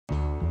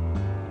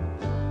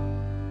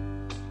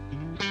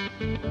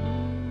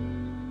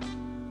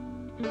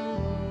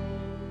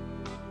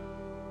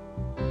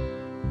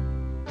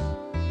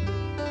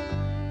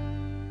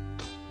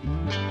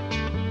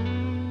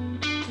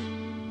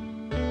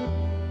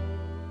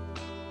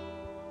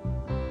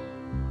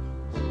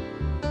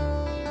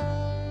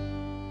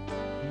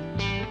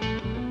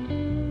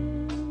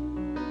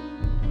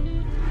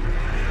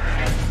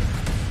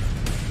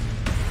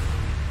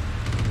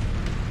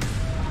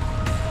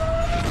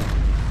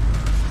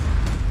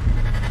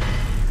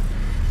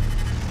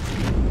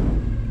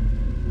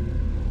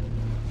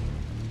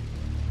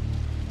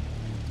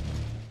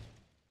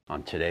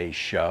On today's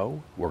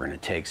show, we're going to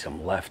take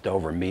some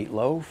leftover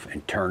meatloaf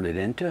and turn it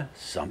into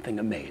something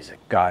amazing.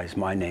 Guys,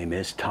 my name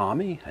is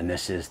Tommy, and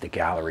this is the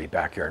Gallery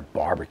Backyard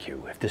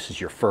Barbecue. If this is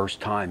your first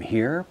time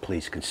here,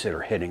 please consider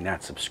hitting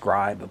that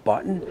subscribe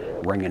button,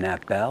 ringing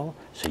that bell,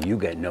 so you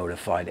get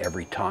notified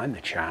every time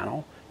the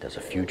channel does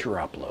a future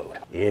upload.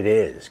 It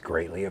is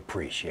greatly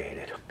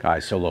appreciated.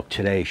 Guys, so look,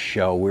 today's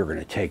show, we're going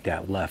to take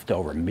that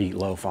leftover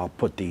meatloaf. I'll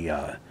put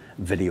the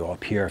video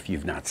up here if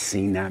you've not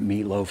seen that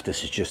meatloaf.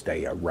 This is just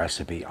a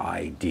recipe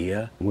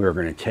idea. We're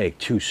going to take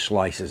 2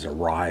 slices of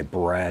rye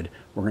bread.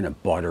 We're going to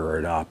butter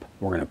it up.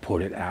 We're going to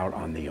put it out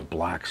on the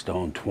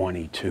Blackstone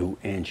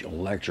 22-inch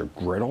electric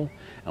griddle,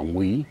 and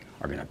we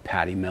are going to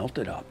patty melt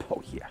it up.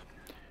 Oh yeah.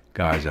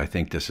 Guys, I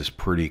think this is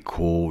pretty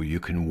cool. You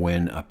can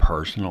win a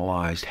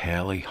personalized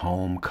Haley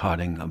home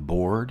cutting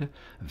board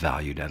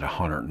valued at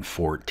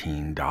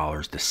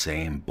 $114. The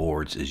same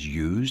boards is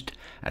used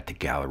at the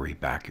Gallery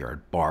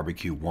Backyard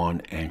Barbecue.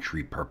 1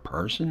 entry per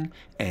person,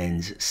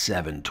 ends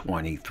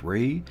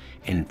 7/23.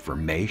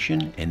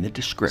 Information in the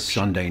description.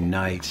 Sunday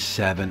night,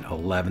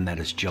 7/11. That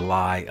is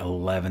July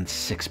 11th,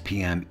 6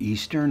 p.m.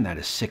 Eastern. That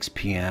is 6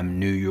 p.m.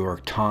 New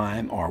York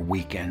time. Our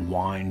weekend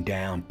wind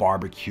down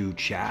barbecue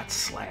chat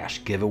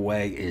 /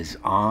 giveaway is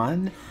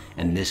on,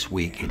 and this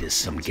week it is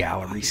some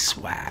gallery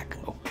swag.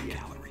 Oh,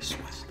 gallery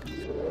swag.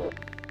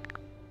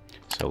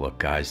 So look,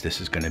 guys, this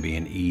is going to be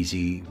an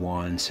easy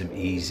one, some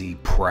easy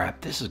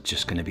prep. This is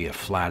just going to be a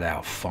flat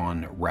out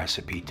fun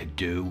recipe to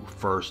do.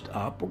 First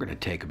up, we're going to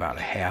take about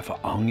a half an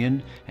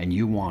onion, and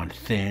you want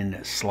thin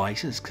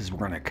slices because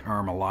we're going to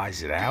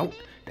caramelize it out.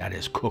 That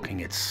is cooking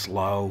it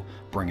slow,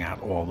 bring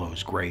out all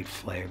those great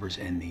flavors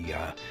in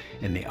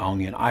the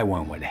onion. I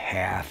went with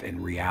half.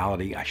 In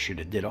reality, I should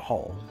have did a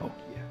whole. Oh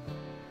yeah.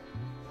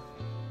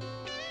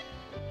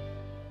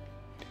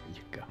 There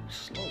you go,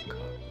 slow cook.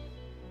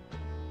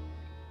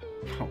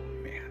 Oh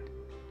man.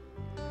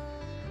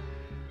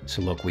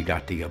 So look, we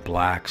got the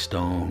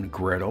Blackstone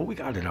griddle. We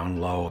got it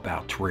on low,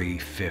 about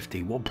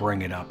 350. We'll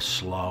bring it up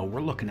slow.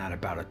 We're looking at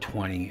about a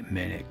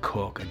 20-minute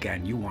cook.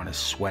 Again, you want to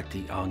sweat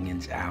the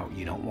onions out.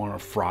 You don't want to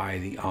fry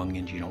the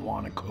onions. You don't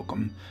want to cook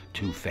them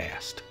too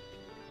fast.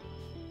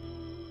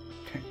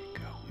 There you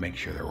go. Make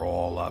sure they're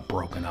all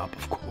broken up,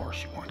 of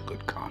course. You want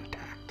good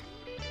contact.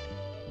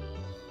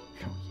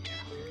 Oh yeah,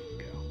 there you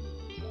go.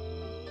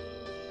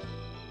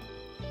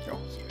 Oh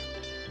yeah.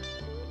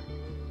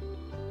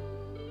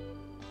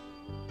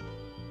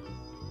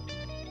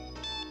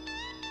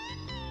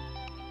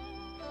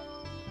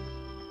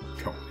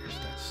 Oh, there's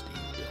that steam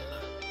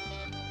buildup.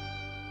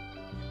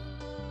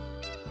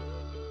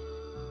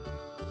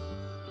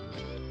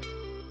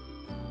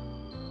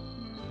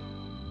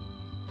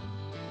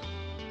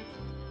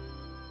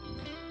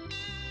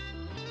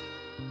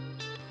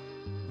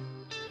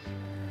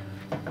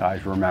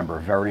 Guys, remember,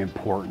 very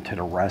important to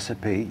the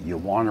recipe, you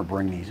want to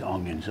bring these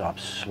onions up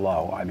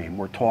slow. I mean,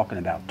 we're talking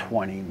about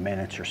 20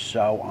 minutes or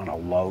so on a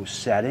low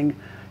setting.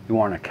 You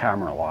want to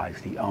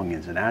caramelize the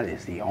onions, and that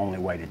is the only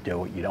way to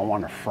do it. You don't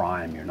want to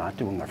fry them. You're not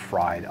doing a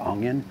fried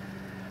onion.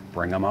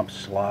 Bring them up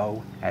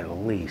slow, at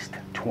least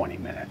 20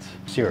 minutes.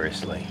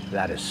 Seriously,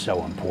 that is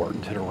so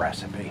important to the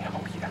recipe.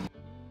 Oh yeah.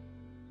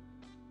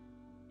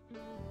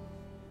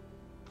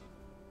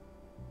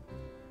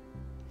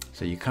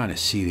 So you kind of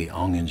see the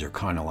onions are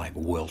kind of like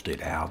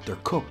wilted out. They're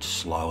cooked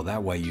slow.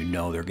 That way you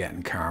know they're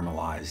getting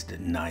caramelized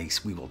and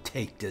nice. We will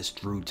take this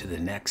through to the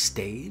next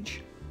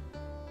stage.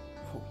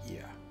 Oh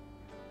yeah.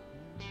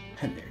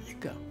 And there you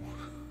go.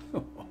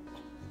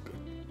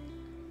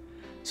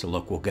 So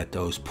look, we'll get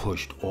those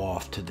pushed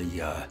off to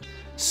the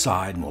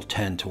side, and we'll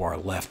tend to our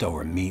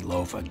leftover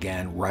meatloaf.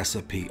 Again,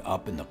 recipe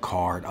up in the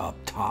card up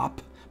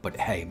top. But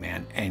hey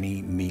man,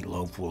 any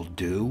meatloaf will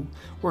do.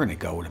 We're gonna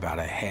go with about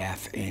a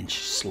 ½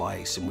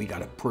 slice, and we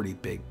got a pretty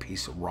big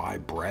piece of rye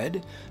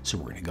bread, so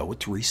we're gonna go with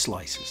 3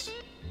 slices.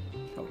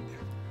 Oh, yeah.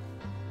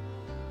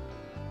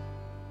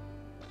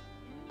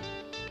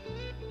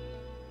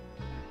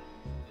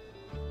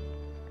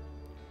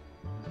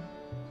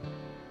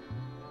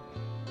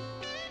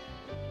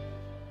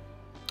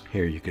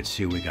 Here you can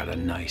see we got a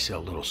nice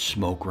little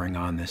smoke ring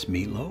on this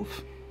meatloaf.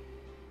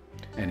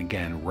 And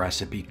again,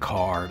 recipe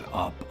card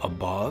up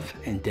above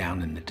and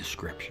down in the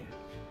description.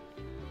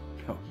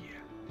 Oh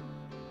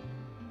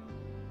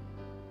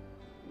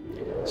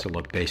yeah. So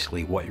look,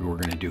 basically what we're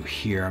gonna do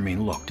here, I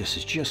mean, look, this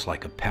is just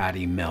like a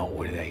patty melt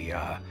with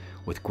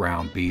with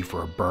ground beef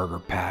or a burger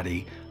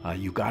patty.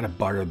 You got to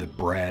butter the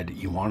bread.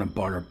 You want to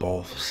butter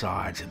both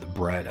sides of the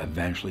bread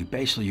eventually.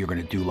 Basically, you're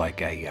going to do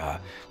like a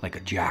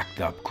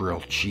jacked up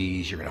grilled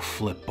cheese. You're going to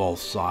flip both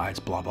sides,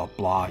 blah, blah,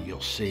 blah.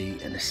 You'll see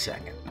in a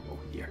second. Oh,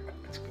 yeah,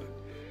 that's good.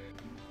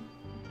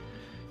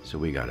 So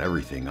we got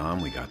everything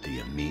on. We got the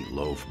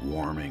meatloaf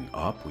warming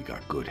up. We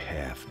got good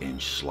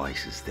 1/2-inch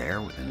slices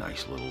there with a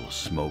nice little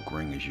smoke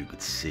ring, as you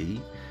could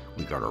see.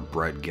 We got our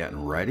bread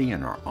getting ready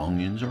and our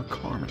onions are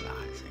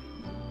caramelizing.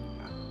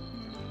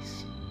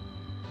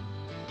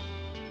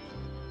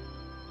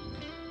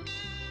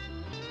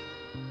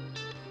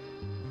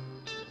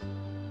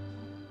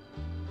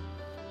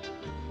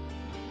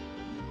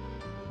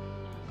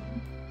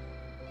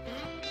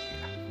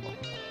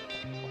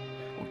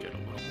 We'll get a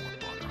little more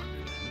butter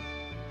under there.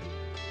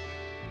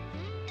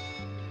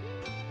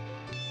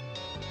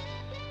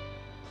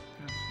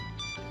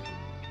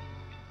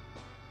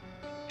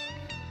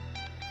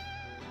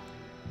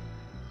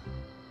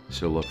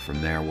 So look,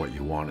 from there, what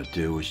you want to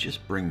do is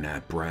just bring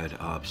that bread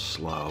up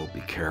slow.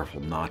 Be careful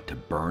not to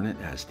burn it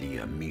as the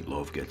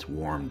meatloaf gets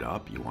warmed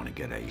up. You want to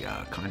get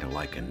a kind of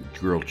like a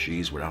grilled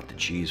cheese without the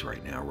cheese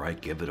right now,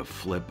 right? Give it a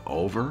flip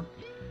over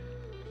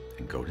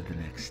and go to the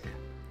next step.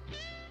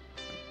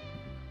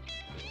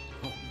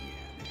 Oh yeah,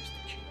 there's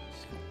the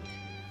cheese.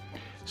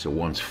 So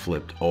once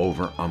flipped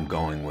over, I'm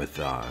going with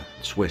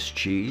Swiss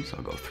cheese.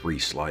 I'll go 3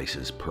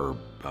 slices per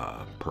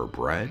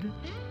bread.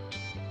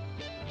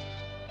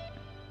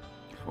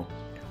 Oh,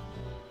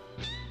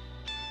 yeah.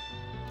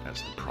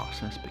 As the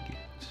process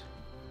begins.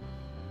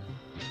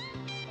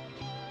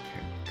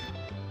 Here we go.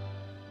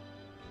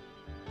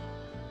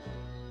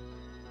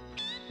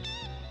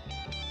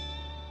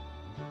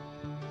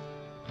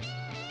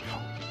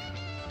 Oh,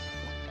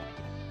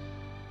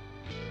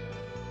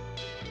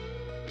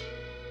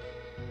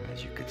 yeah.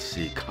 As you can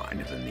see, kind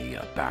of in the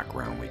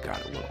background, we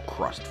got a little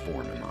crust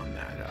forming on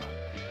that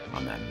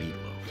meatloaf.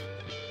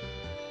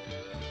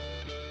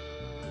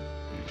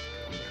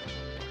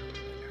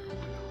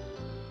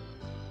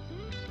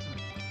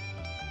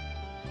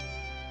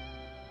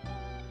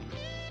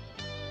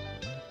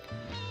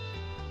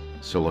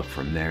 So look,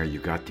 from there, you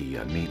got the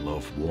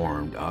meatloaf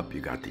warmed up, you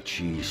got the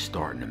cheese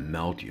starting to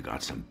melt, you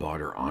got some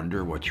butter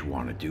under. What you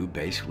want to do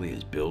basically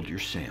is build your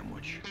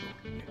sandwich.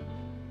 Oh man.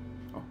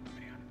 Oh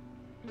man.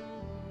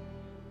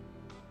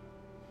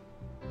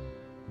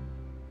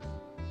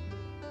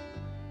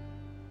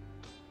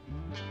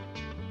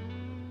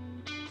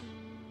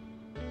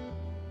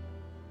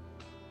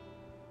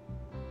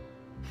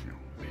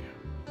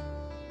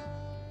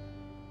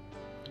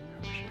 I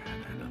wish I had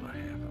another half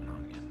an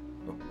onion.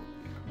 Oh,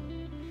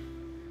 yeah.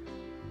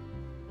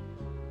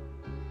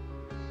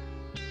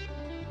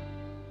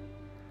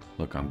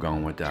 Look, I'm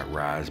going with that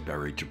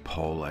raspberry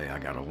chipotle. I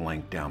got a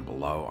link down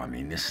below. I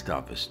mean, this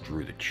stuff is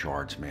through the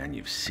charts, man.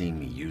 You've seen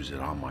me use it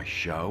on my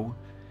show.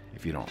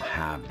 If you don't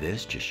have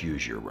this, just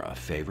use your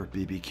favorite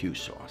BBQ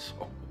sauce.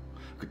 Oh,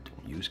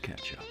 don't use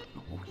ketchup.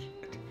 Oh, yeah.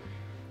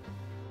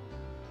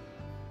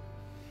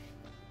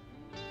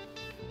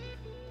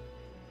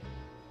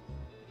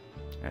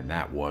 And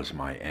that was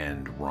my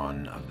end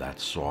run of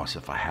that sauce.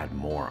 If I had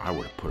more, I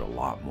would have put a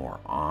lot more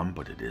on,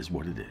 but it is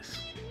what it is.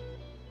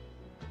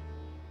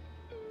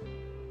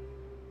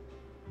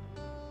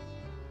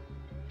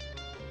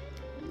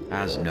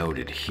 As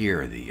noted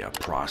here, the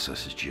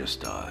process is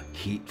just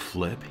heat,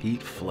 flip,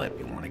 heat, flip.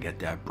 You want to get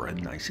that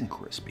bread nice and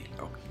crispy.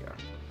 Oh, yeah.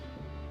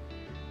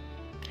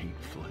 Heat,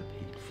 flip,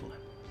 heat,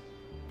 flip.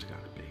 It's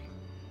got to be.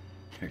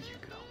 There you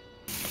go.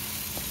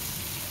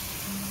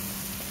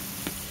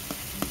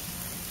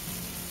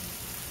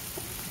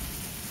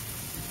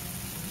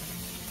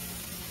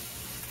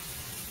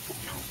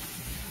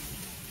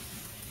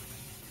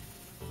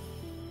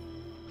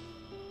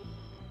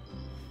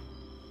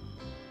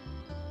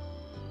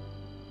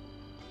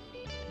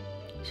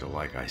 So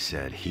like I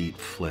said, heat,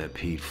 flip,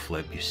 heat,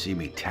 flip. You see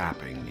me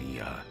tapping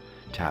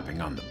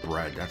on the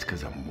bread. That's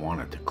because I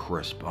want it to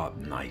crisp up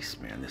nice,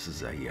 man. This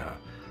is a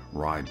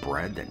rye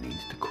bread that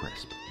needs to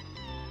crisp.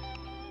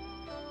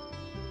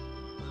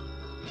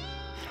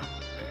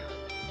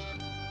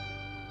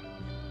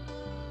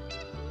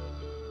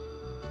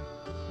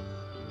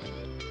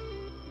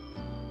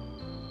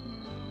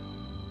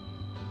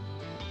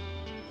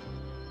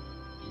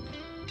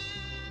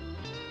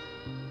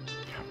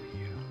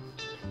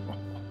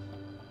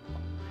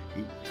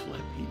 Heat and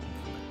flip, heat and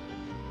flip.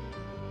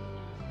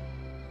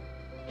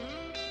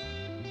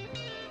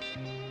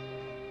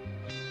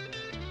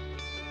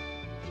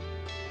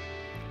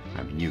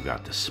 I mean, you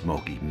got the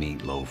smoky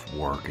meatloaf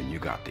working, you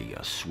got the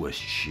Swiss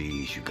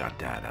cheese, you got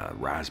that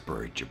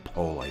raspberry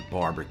chipotle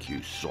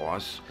barbecue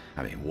sauce.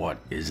 I mean, what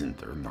isn't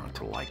there not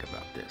to like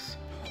about this?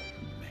 Oh,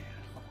 man,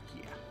 oh,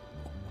 yeah.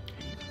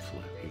 Heat and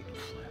flip, heat and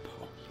flip,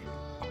 oh, yeah.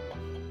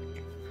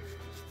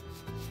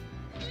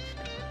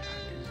 That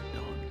is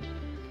done.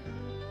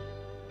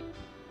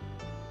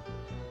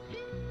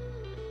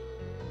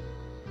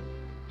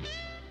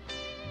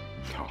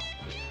 Oh,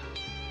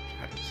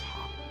 that is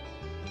hot.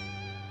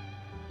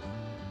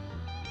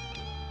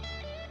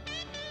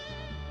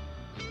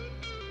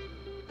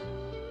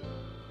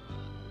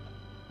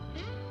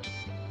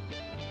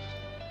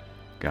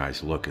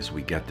 Guys, look, as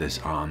we get this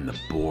on the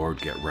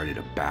board, get ready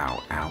to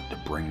bow out to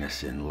bring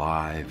this in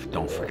live.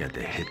 Don't forget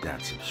to hit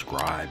that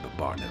subscribe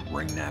button and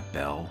ring that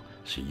bell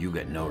so you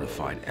get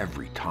notified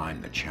every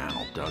time the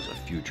channel does a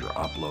future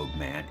upload,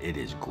 man. It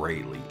is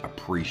greatly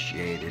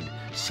appreciated.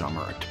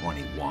 Summer of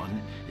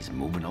 21 is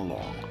moving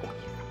along.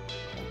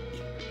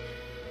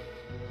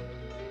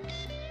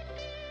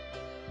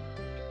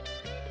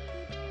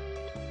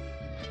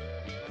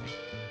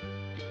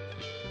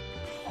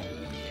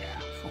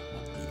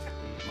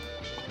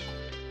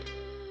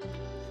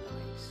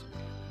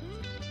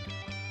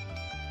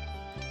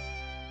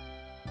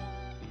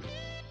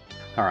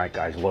 All right,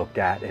 guys, look,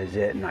 that is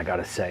it. And I got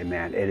to say,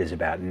 man, it is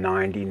about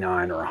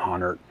 99 or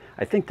 100.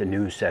 I think the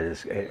news said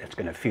it's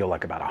going to feel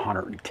like about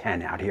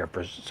 110 out here.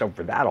 So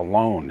for that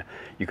alone,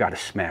 you got to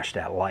smash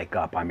that like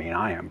up. I mean,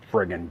 I am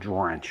friggin'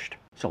 drenched.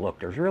 So look,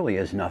 there really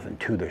is nothing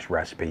to this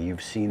recipe.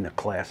 You've seen the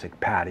classic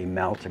patty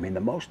melts. I mean,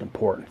 the most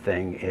important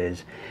thing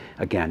is,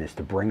 again, is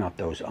to bring up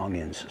those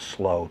onions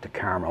slow to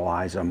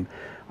caramelize them.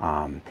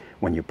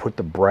 When you put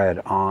the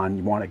bread on,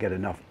 you want to get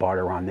enough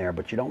butter on there,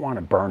 but you don't want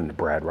to burn the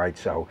bread, right?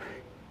 So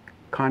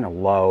kind of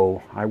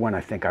low.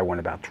 I think I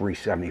went about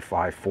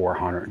 375,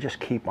 400.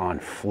 Just keep on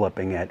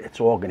flipping it. It's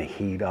all going to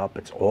heat up.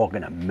 It's all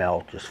going to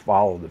melt. Just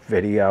follow the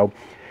video.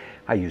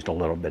 I used a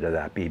little bit of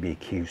that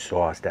BBQ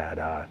sauce,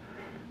 that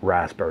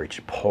raspberry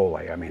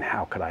chipotle. I mean,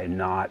 how could I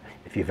not?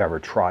 If you've ever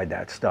tried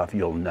that stuff,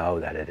 you'll know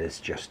that it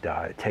is just,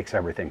 it takes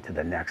everything to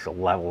the next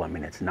level. I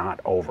mean, it's not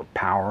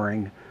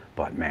overpowering,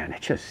 but man,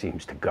 it just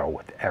seems to go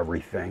with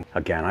everything.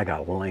 Again, I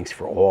got links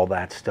for all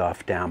that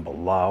stuff down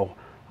below.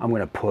 I'm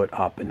going to put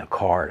up in the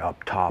card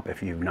up top.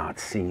 If you've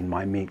not seen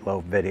my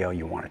meatloaf video,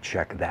 you want to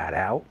check that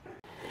out.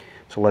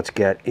 So let's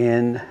get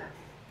in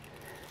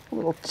a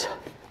little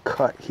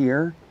cut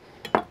here.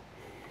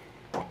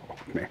 Oh,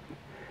 man.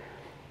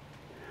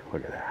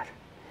 Look at that.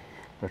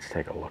 Let's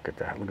take a look at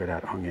that. Look at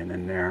that onion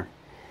in there.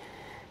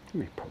 Let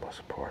me pull this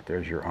apart.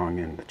 There's your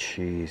onion, the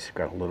cheese.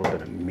 Got a little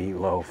bit of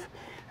meatloaf.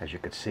 As you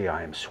can see,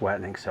 I am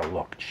sweating. So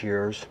look,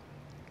 cheers.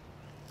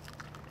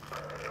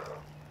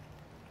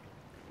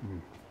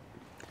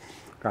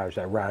 Guys,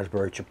 that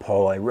raspberry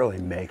chipotle really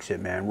makes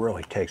it, man,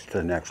 really takes it to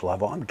the next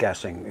level. I'm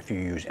guessing if you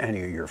use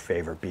any of your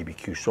favorite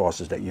BBQ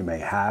sauces that you may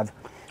have,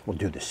 we'll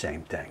do the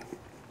same thing.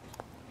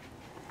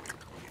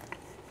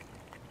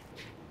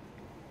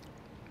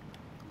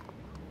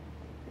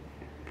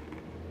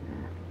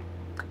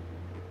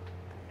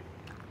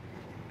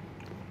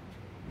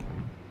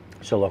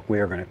 So look, we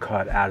are going to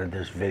cut out of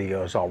this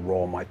video as I'll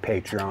roll my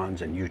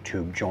Patreons and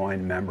YouTube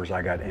join members.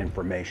 I got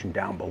information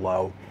down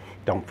below.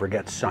 Don't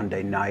forget,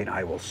 Sunday night,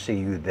 I will see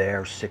you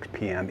there, 6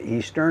 p.m.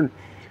 Eastern.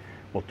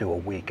 We'll do a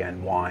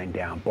weekend wind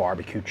down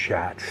barbecue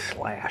chat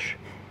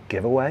 /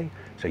 giveaway.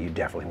 So you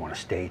definitely want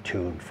to stay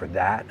tuned for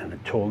that. And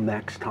until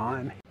next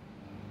time.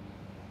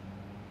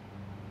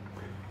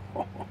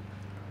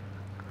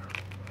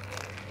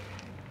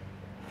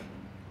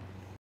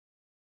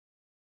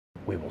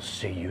 We will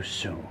see you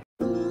soon.